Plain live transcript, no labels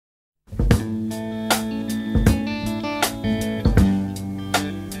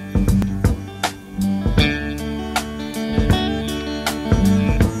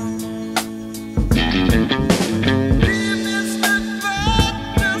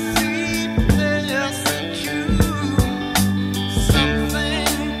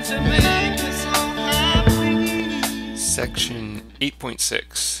Section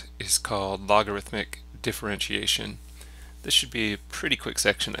 8.6 is called Logarithmic Differentiation. This should be a pretty quick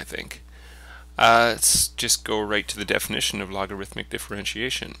section, I think. Let's just go right to the definition of logarithmic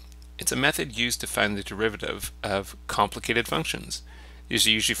differentiation. It's a method used to find the derivative of complicated functions. These are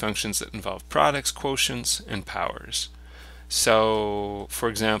usually functions that involve products, quotients, and powers. So, for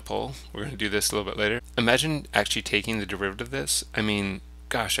example, we're going to do this a little bit later. Imagine actually taking the derivative of this.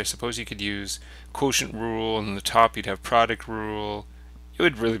 Gosh, I suppose you could use quotient rule, and on the top you'd have product rule. It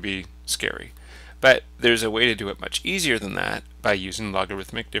would really be scary. But there's a way to do it much easier than that by using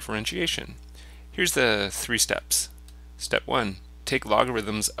logarithmic differentiation. Here's the 3 steps. Step 1, take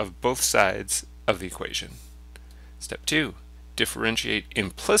logarithms of both sides of the equation. Step 2, differentiate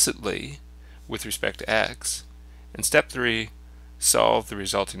implicitly with respect to x. And step 3, solve the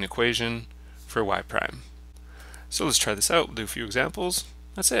resulting equation for y prime. So let's try this out. We'll do a few examples.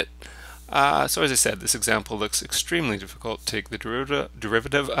 That's it. So as I said, this example looks extremely difficult to take the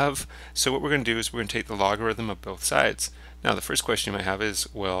derivative of. So what we're going to do is we're going to take the logarithm of both sides. Now the first question you might have is,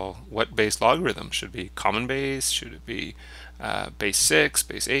 well, what base logarithm? Should it be common base? Should it be base 6,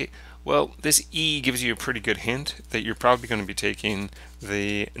 base 8? Well, this e gives you a pretty good hint that you're probably going to be taking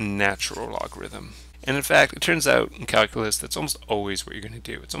the natural logarithm. And in fact, it turns out in calculus that's almost always what you're going to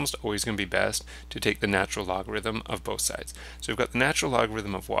do. It's almost always going to be best to take the natural logarithm of both sides. So we've got the natural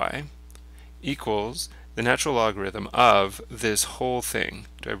logarithm of y equals the natural logarithm of this whole thing.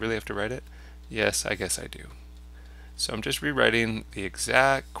 Do I really have to write it? Yes, I guess I do. So I'm just rewriting the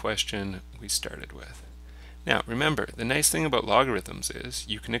exact question we started with. Now remember, the nice thing about logarithms is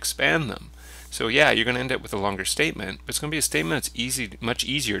you can expand them. So yeah, you're going to end up with a longer statement, but it's going to be a statement that's much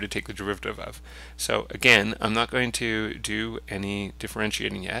easier to take the derivative of. So again, I'm not going to do any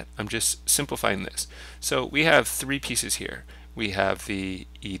differentiating yet. I'm just simplifying this. So we have 3 pieces here. We have the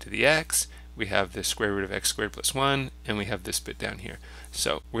e to the x, we have the square root of x squared plus 1, and we have this bit down here.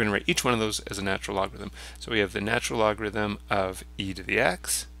 So we're going to write each one of those as a natural logarithm. So we have the natural logarithm of e to the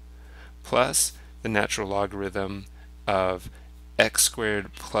x plus the natural logarithm of x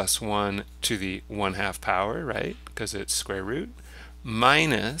squared plus 1 to the 1/2 power, right? Because it's square root,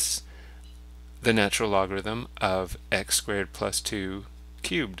 minus the natural logarithm of x squared plus 2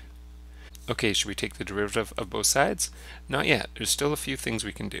 cubed. Okay, should we take the derivative of both sides? Not yet. There's still a few things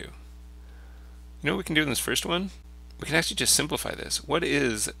we can do. You know what we can do in this first one? We can actually just simplify this. What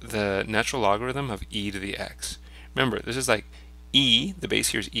is the natural logarithm of e to the x? Remember, this is like e, the base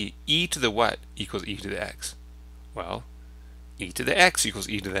here is e. E to the what equals e to the x? Well, e to the x equals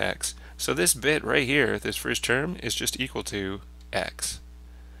e to the x. So this bit right here, this first term, is just equal to x.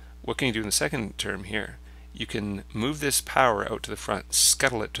 What can you do in the second term here? You can move this power out to the front,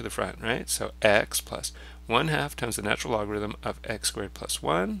 scuttle it to the front, right? So x plus 1/2 times the natural logarithm of x squared plus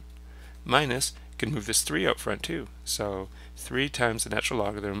 1 minus, you can move this 3 out front too. So 3 times the natural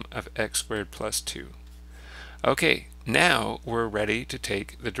logarithm of x squared plus 2. Okay, now we're ready to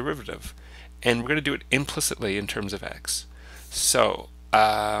take the derivative. And we're going to do it implicitly in terms of x. So,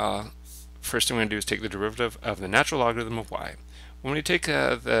 first thing we're going to do is take the derivative of the natural logarithm of y. When we take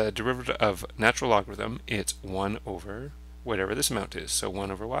the derivative of natural logarithm, it's 1 over whatever this amount is, so 1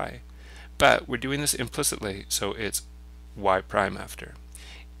 over y. But we're doing this implicitly, so it's y prime after.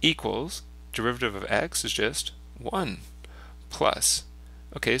 Equals, derivative of x is just 1, plus,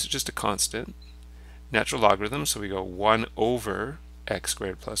 okay, so just a constant, natural logarithm, so we go 1 over x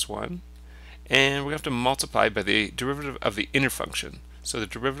squared plus 1. And we're going to have to multiply by the derivative of the inner function. So the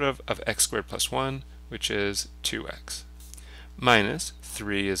derivative of x squared plus 1, which is 2x. Minus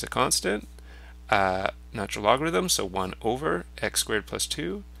 3 is a constant, natural logarithm, so 1 over x squared plus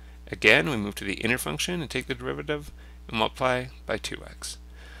 2. Again, we move to the inner function and take the derivative and multiply by 2x.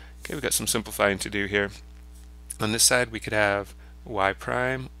 Okay, we've got some simplifying to do here. On this side, we could have y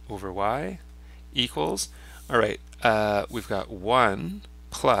prime over y equals, all right, we've got 1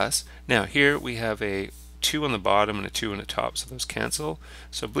 plus, now here we have a 2 on the bottom and a 2 on the top, so those cancel.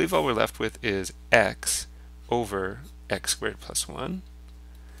 So I believe all we're left with is x over x squared plus 1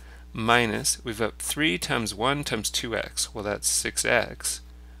 minus, we've got 3 times 1 times 2x, well that's 6x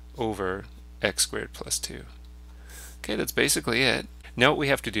over x squared plus 2. Okay, that's basically it. Now what we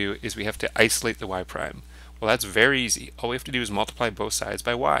have to do is we have to isolate the y prime. Well, that's very easy. All we have to do is multiply both sides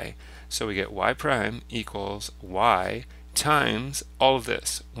by y. So we get y prime equals y times all of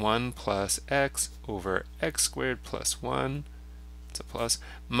this, 1 plus x over x squared plus 1, it's a plus,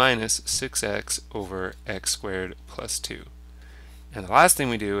 minus 6x over x squared plus 2. And the last thing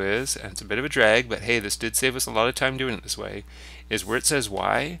we do is, and it's a bit of a drag, but hey, this did save us a lot of time doing it this way, is where it says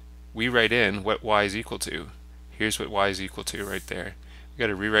y, we write in what y is equal to. Here's what y is equal to right there. We got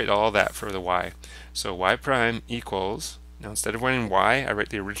to rewrite all that for the y. So y prime equals, now instead of writing y, I write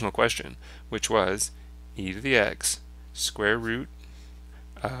the original question, which was e to the x square root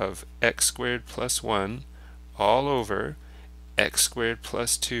of x squared plus 1 all over x squared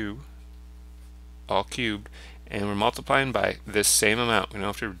plus 2 all cubed, and we're multiplying by this same amount. We don't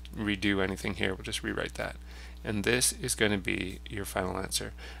have to redo anything here, we'll just rewrite that. And this is going to be your final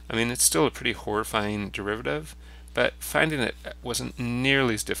answer. I mean, it's still a pretty horrifying derivative, but finding it wasn't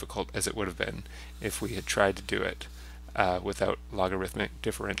nearly as difficult as it would have been if we had tried to do it without logarithmic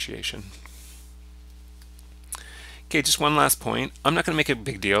differentiation. Okay, just one last point. I'm not going to make a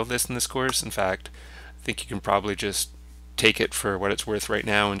big deal of this in this course. In fact, I think you can probably just take it for what it's worth right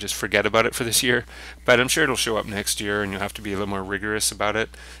now and just forget about it for this year, but I'm sure it'll show up next year and you'll have to be a little more rigorous about it,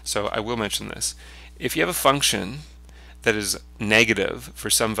 so I will mention this. If you have a function that is negative for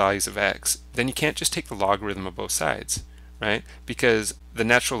some values of x, then you can't just take the logarithm of both sides, right? Because the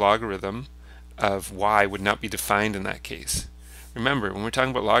natural logarithm of y would not be defined in that case. Remember, when we're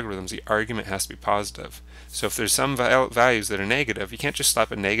talking about logarithms, the argument has to be positive. So if there's some values that are negative, you can't just slap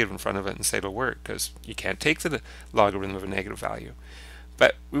a negative in front of it and say it'll work, because you can't take the logarithm of a negative value.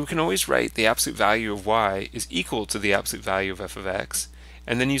 But we can always write the absolute value of y is equal to the absolute value of f of x,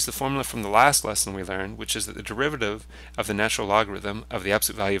 and then use the formula from the last lesson we learned, which is that the derivative of the natural logarithm of the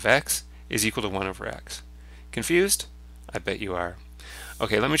absolute value of x is equal to 1 over x. Confused? I bet you are.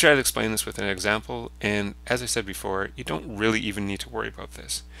 Okay, let me try to explain this with an example, and as I said before, you don't really even need to worry about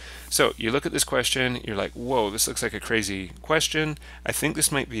this. So you look at this question, you're like, whoa, this looks like a crazy question. I think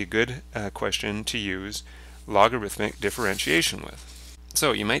this might be a good question to use logarithmic differentiation with.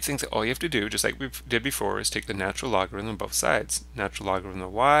 So you might think that all you have to do, just like we did before, is take the natural logarithm of both sides. Natural logarithm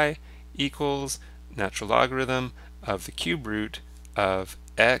of y equals natural logarithm of the cube root of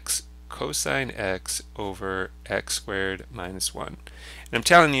x cosine x over x squared minus 1. And I'm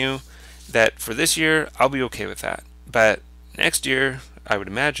telling you that for this year, I'll be okay with that. But next year, I would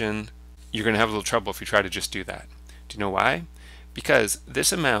imagine you're going to have a little trouble if you try to just do that. Do you know why? Because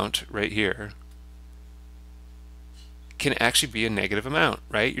this amount right here can actually be a negative amount,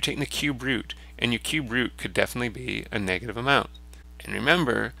 right? You're taking the cube root, and your cube root could definitely be a negative amount. And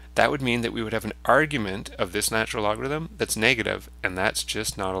remember, that would mean that we would have an argument of this natural logarithm that's negative, and that's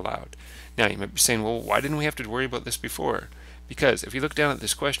just not allowed. Now, you might be saying, well, why didn't we have to worry about this before? Because if you look down at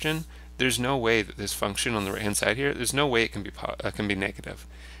this question, there's no way that this function on the right-hand side here, there's no way it can be negative.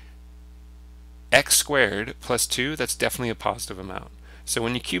 X squared plus 2, that's definitely a positive amount. So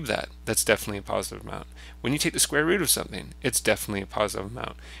when you cube that, that's definitely a positive amount. When you take the square root of something, it's definitely a positive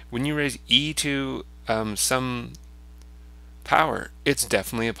amount. When you raise e to some power, it's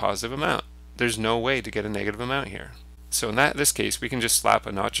definitely a positive amount. There's no way to get a negative amount here. So in this case, we can just slap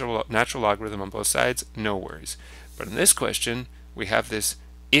a natural logarithm on both sides, no worries. But in this question, we have this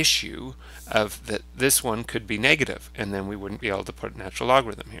issue of that this one could be negative, and then we wouldn't be able to put natural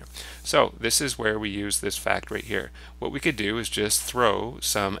logarithm here. So this is where we use this fact right here. What we could do is just throw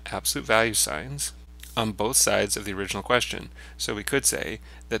some absolute value signs on both sides of the original question. So we could say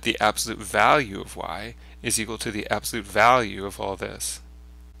that the absolute value of y is equal to the absolute value of all this.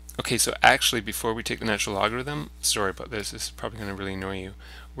 Okay, so actually before we take the natural logarithm, sorry about this, this is probably going to really annoy you.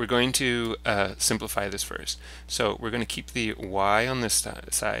 We're going to simplify this first. So we're going to keep the y on this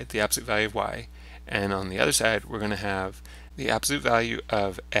side, the absolute value of y, and on the other side we're going to have the absolute value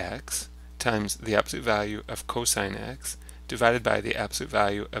of x times the absolute value of cosine x divided by the absolute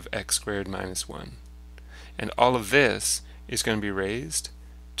value of x squared minus 1. And all of this is going to be raised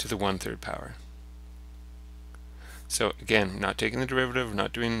to the 1/3 power. So again, not taking the derivative,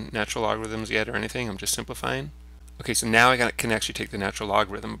 not doing natural logarithms yet or anything, I'm just simplifying. Okay, so now I can actually take the natural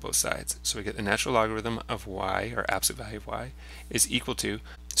logarithm of both sides. So we get the natural logarithm of y, or absolute value of y, is equal to,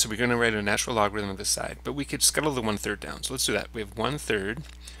 so we're going to write a natural logarithm of this side, but we could scuttle the 1/3 down. So let's do that. We have 1/3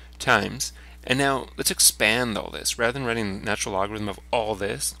 times, and now let's expand all this. Rather than writing natural logarithm of all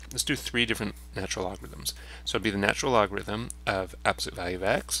this, let's do 3 different natural logarithms. So it'd be the natural logarithm of absolute value of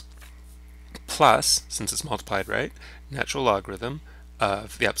x, plus, since it's multiplied, right, natural logarithm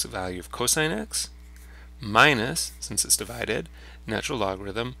of the absolute value of cosine x, minus, since it's divided, natural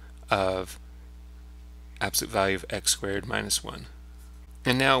logarithm of absolute value of x squared minus 1.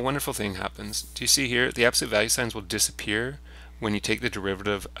 And now a wonderful thing happens. Do you see here, the absolute value signs will disappear when you take the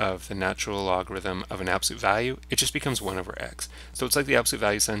derivative of the natural logarithm of an absolute value. It just becomes 1 over x. So it's like the absolute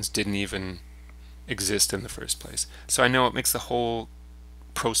value signs didn't even exist in the first place. So I know it makes the whole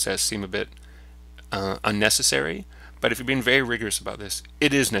process seem a bit unnecessary, but if you're being very rigorous about this,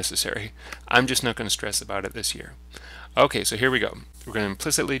 it is necessary. I'm just not going to stress about it this year. Okay, so here we go. We're going to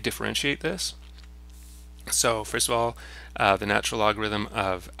implicitly differentiate this. So first of all, the natural logarithm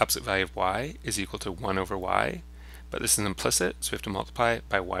of absolute value of y is equal to 1 over y, but this is implicit, so we have to multiply it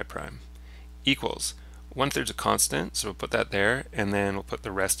by y prime, equals 1/3 a constant, so we'll put that there, and then we'll put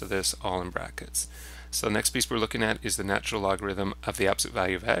the rest of this all in brackets. So the next piece we're looking at is the natural logarithm of the absolute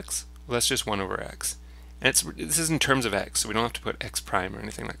value of x. Well, that's just 1 over x. And this is in terms of x, so we don't have to put x prime or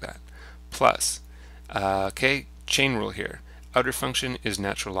anything like that. Plus, okay, chain rule here. Outer function is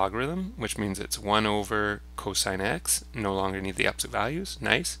natural logarithm, which means it's 1 over cosine x, no longer need the absolute values,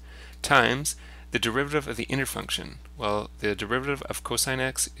 nice, times the derivative of the inner function. Well, the derivative of cosine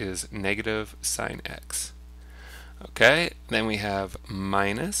x is negative sine x. Okay, then we have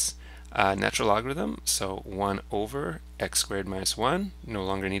minus natural logarithm, so 1 over x squared minus 1, no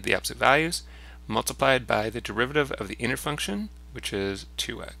longer need the absolute values, multiplied by the derivative of the inner function, which is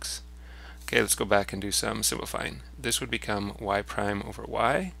 2x. Okay, let's go back and do some simplifying. This would become y prime over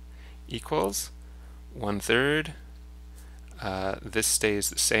y equals 1/3. This stays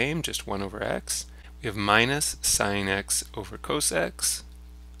the same, just 1 over x. We have minus sine x over cos x.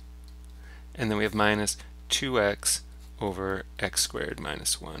 And then we have minus 2x over x squared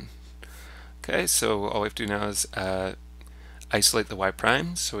minus 1. Okay, so all we have to do now is isolate the y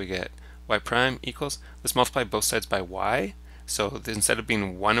prime. So we get y prime equals, let's multiply both sides by y. So instead of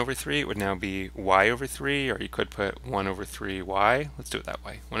being 1 over 3, it would now be y over 3, or you could put 1 over 3y. Let's do it that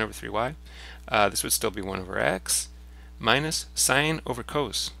way, 1 over 3y. This would still be 1 over x, minus sine over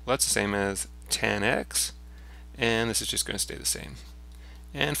cos. Well, that's the same as tan x, and this is just going to stay the same.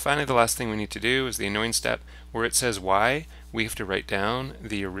 And finally, the last thing we need to do is the annoying step where it says y, we have to write down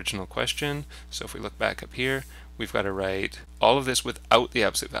the original question. So if we look back up here, we've got to write all of this without the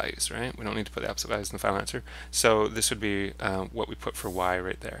absolute values, right? We don't need to put the absolute values in the final answer. So this would be what we put for y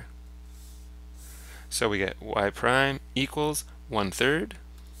right there. So we get y prime equals 1/3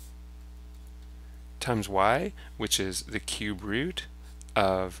 times y, which is the cube root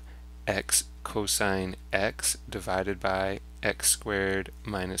of x cosine x divided by x squared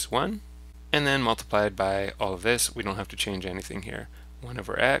minus 1, and then multiplied by all of this. We don't have to change anything here. 1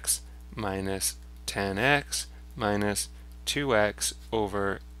 over x minus tan x minus 2x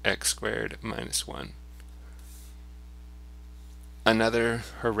over x squared minus 1. Another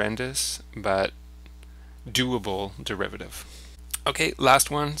horrendous but doable derivative. Okay,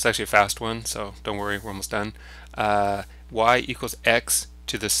 last one. It's actually a fast one, so don't worry, we're almost done. Y equals x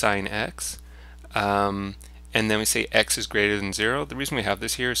to the sine x. And then we say x is greater than 0. The reason we have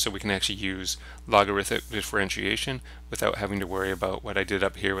this here is so we can actually use logarithmic differentiation without having to worry about what I did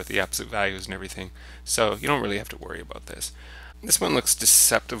up here with the absolute values and everything. So you don't really have to worry about this. This one looks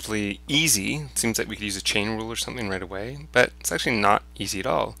deceptively easy. It seems like we could use a chain rule or something right away, but it's actually not easy at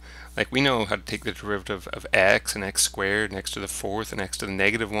all. Like, we know how to take the derivative of x and x squared and x to the 4th and x to the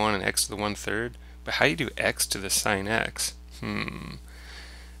 -1 and x to the 1/3, but how do you do x to the sine x?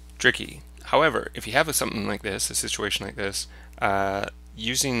 Tricky. However, if you have something like this, a situation like this,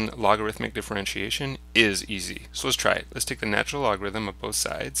 using logarithmic differentiation is easy. So let's try it. Let's take the natural logarithm of both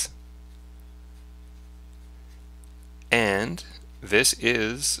sides. And this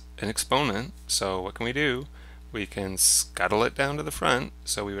is an exponent, so what can we do? We can scuttle it down to the front,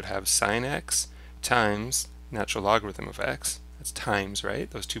 so we would have sine x times natural logarithm of x. That's times,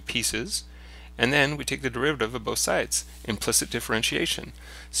 right? Those two pieces. And then we take the derivative of both sides, implicit differentiation.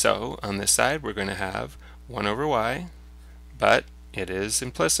 So on this side we're going to have 1 over y, but it is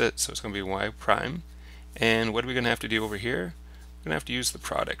implicit, so it's going to be y prime. And what are we going to have to do over here? We're going to have to use the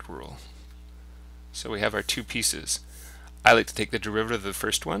product rule. So we have our two pieces. I like to take the derivative of the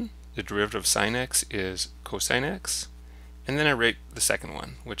first one. The derivative of sine x is cosine x. And then I write the second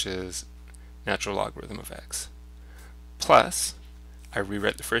one, which is natural logarithm of x. Plus, I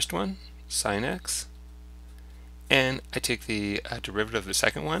rewrite the first one, sine x, and I take the derivative of the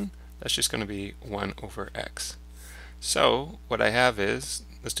second one. That's just going to be 1 over x. So what I have is,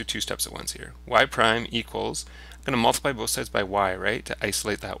 let's do two steps at once here. Y prime equals, I'm going to multiply both sides by y, right, to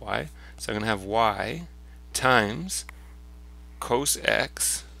isolate that y. So I'm going to have y times cos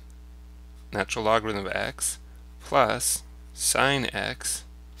x, natural logarithm of x, plus sine x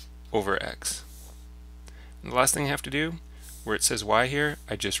over x. And the last thing I have to do, where it says y here,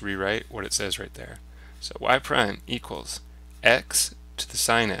 I just rewrite what it says right there. So y prime equals x to the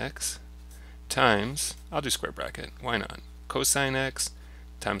sine x times, I'll do square bracket, why not, cosine x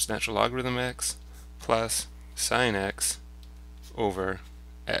times natural logarithm x plus sine x over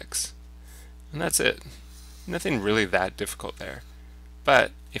x. And that's it. Nothing really that difficult there.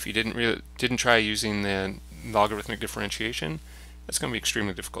 But if you didn't try using the logarithmic differentiation, that's going to be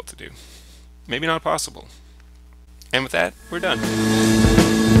extremely difficult to do. Maybe not possible. And with that, we're done.